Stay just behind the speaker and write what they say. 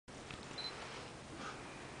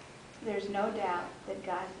There's no doubt that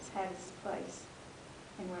God has had his place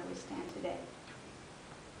in where we stand today.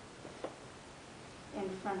 In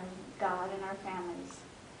front of God and our families,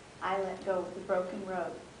 I let go of the broken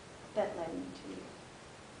road that led me to you.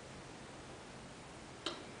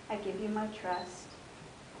 I give you my trust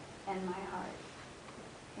and my heart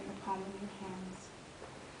in the palm of your hands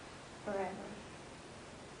forever.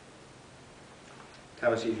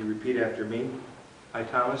 Thomas, if you repeat after me. I,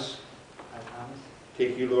 Thomas, I, Thomas,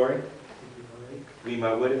 take you, Lori, take you, Lori, to be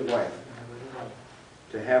my wedded wife, my wedded wife,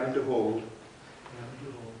 to have and to hold to have and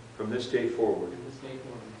to hold, from this day forward, from this day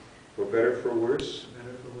forward, for better, for worse, for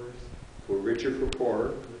better, for worse, for richer, for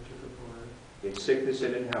poorer, for richer, for poorer, in sickness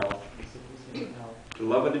and in health, in sickness and in health, to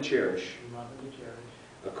love and to cherish, to love and to cherish,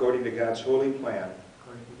 according to God's holy plan,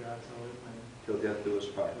 according to God's holy plan, till death do us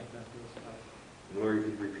part. till death do us part. And Lori, if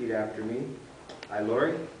you repeat after me. I,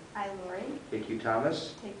 Lori, I, Lori, take you,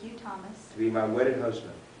 Thomas, take you, Thomas, to be my wedded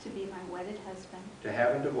husband, to be my wedded husband, to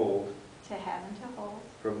have and to hold to have and to hold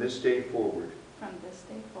from this day forward, from this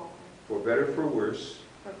day forward, for better, for worse,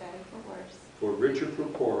 for better, for worse, for richer, for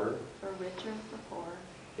poorer, for richer, for poorer,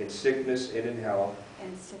 in sickness and in health,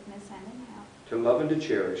 in sickness and in health, to love and to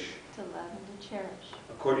cherish, to love and to cherish,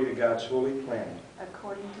 according to God's holy plan,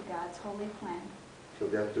 according to God's holy plan, till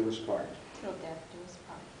death do us part. till death do us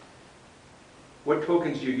part. What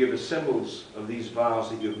tokens do you give as symbols of these vows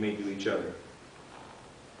that you have made to each other?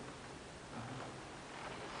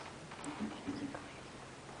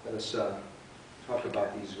 Let us talk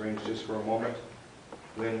about these rings just for a moment.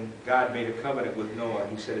 When God made a covenant with Noah,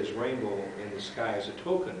 he set his rainbow in the sky as a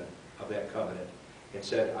token of that covenant and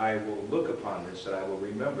said, I will look upon this and I will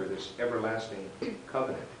remember this everlasting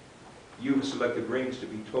covenant. You have selected rings to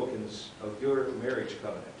be tokens of your marriage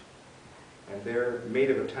covenant. And they're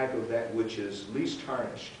made of a type of that which is least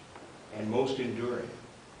tarnished and most enduring,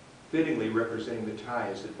 fittingly representing the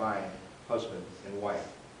ties that bind husband and wife.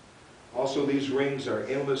 Also, these rings are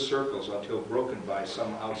endless circles until broken by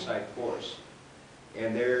some outside force.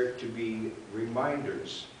 And they're to be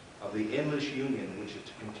reminders of the endless union which is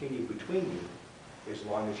to continue between you as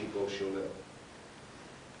long as you both shall live.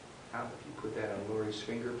 Now, if you put that on Lori's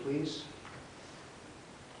finger, please.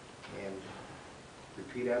 And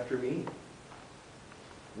repeat after me.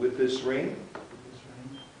 With this ring, With this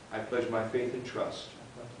ring, I pledge my faith and trust.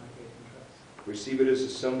 I pledge my faith and trust. Receive it as a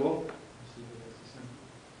symbol Receive it as a symbol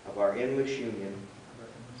of our endless union of our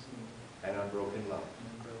endless union and unbroken love. and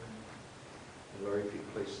unbroken love. And Lori, if you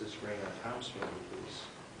place this ring on Tom's finger, please.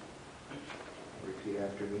 Repeat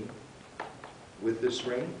after me. With this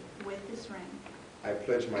ring, With this ring, I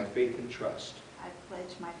pledge my faith and trust. I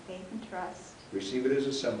pledge my faith and trust. Receive it as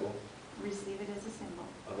a symbol Receive it as a symbol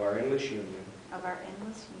of our endless union of our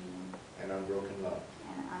endless union and unbroken love.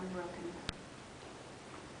 and unbroken love.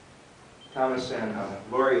 Thomas and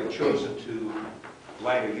Lori have chosen to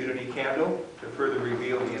light a unity candle to further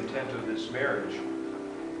reveal the intent of this marriage.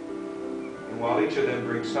 And while each of them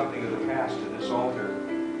brings something of the past to this altar,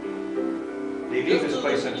 they leave this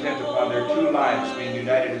place intent upon their two lives being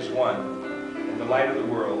united as one in the light of the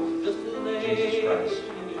world, Jesus Christ.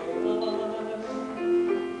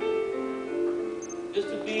 Just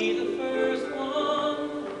to be the first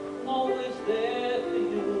one, always there for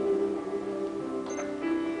you.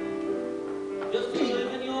 Just to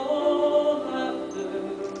live in your laughter.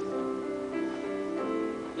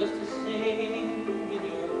 Just to sing in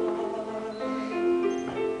your heart.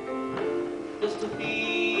 Just to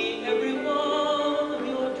be every one of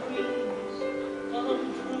your dreams come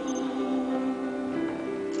true.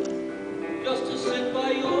 Just to sit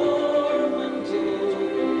by your window.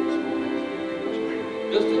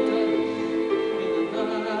 Just a touch in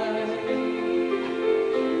the night,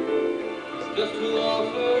 just to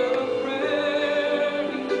offer a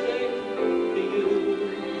prayer each day to you,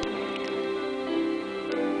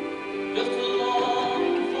 just to long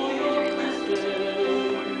for your kisses,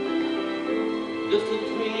 just to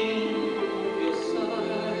dream of your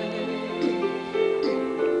side,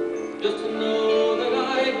 just to know that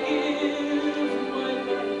I give my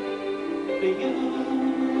life for you.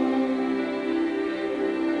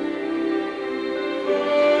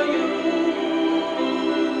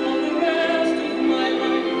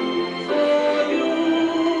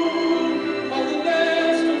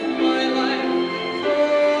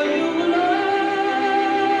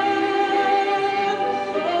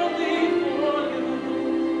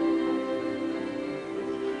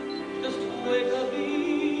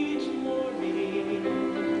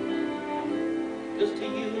 Just to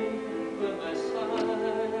you by my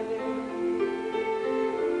side,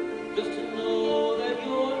 just to know that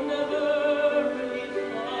you're never really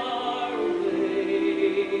far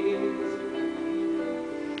away,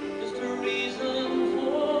 just to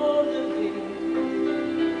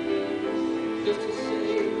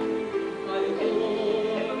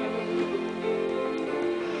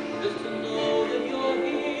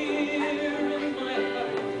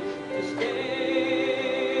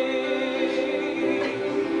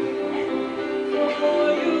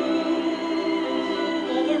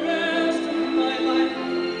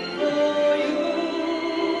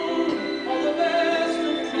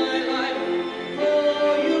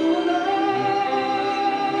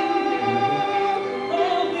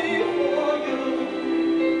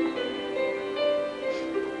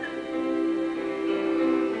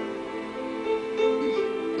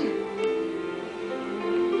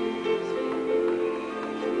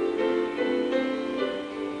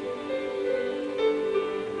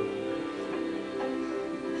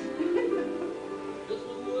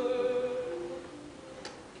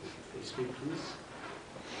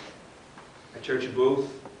I charge you both,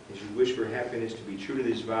 as you wish for happiness, to be true to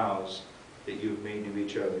these vows that you have made to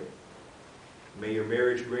each other. May your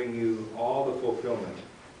marriage bring you all the fulfillment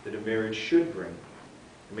that a marriage should bring.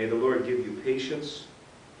 And may the Lord give you patience,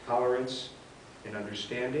 tolerance, and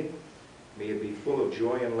understanding. May it be full of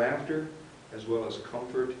joy and laughter, as well as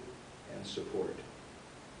comfort and support.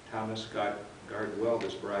 Thomas, God, guard well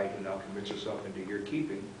this bride who now commits herself into your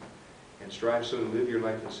keeping, and strive so to live your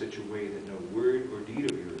life in such a way that no word or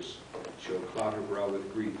deed of yours shall cloud her brow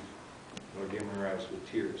with grief, nor dim her eyes with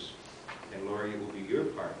tears. And Lori, it will be your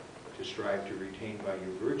part to strive to retain by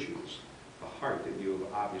your virtues a heart that you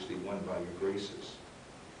have obviously won by your graces.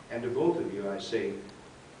 And to both of you, I say,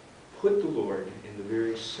 put the Lord in the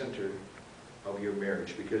very center of your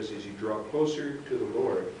marriage, because as you draw closer to the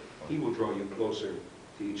Lord, He will draw you closer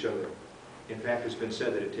to each other. In fact, it's been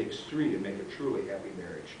said that it takes three to make a truly happy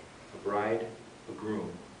marriage: a bride, a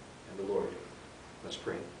groom, and the Lord. Let's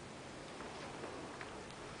pray.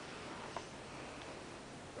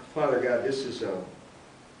 Father God, this is a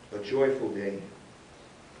joyful day,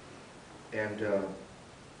 and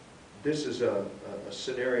this is a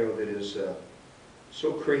scenario that is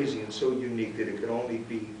so crazy and so unique that it can only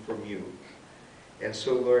be from you. And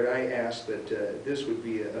so, Lord, I ask that this would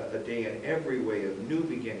be a day in every way of new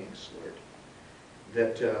beginnings, Lord,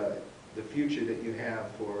 that the future that you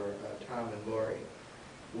have for Tom and Lori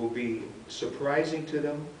will be surprising to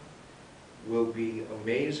them, will be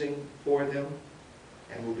amazing for them,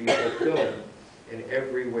 and will be fulfilling in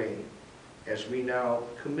every way as we now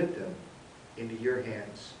commit them into your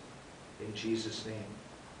hands. In Jesus'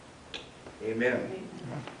 name, amen.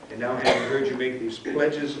 And now, having heard you make these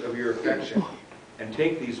pledges of your affection and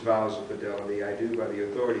take these vows of fidelity, I do by the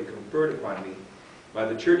authority conferred upon me by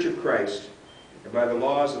the Church of Christ and by the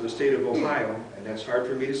laws of the state of Ohio, and that's hard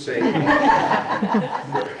for me to say,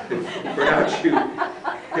 pronounce you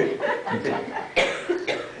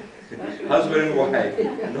husband and wife,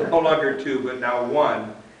 no longer two, but now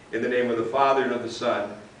one, in the name of the Father, and of the Son,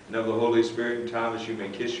 and of the Holy Spirit. And Thomas, you may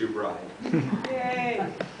kiss your bride. Yay!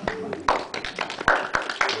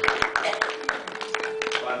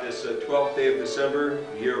 On this 12th day of December,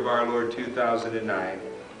 year of our Lord 2009,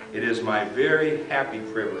 it is my very happy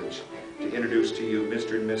privilege to introduce to you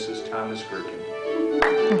Mr. and Mrs. Thomas Gerken.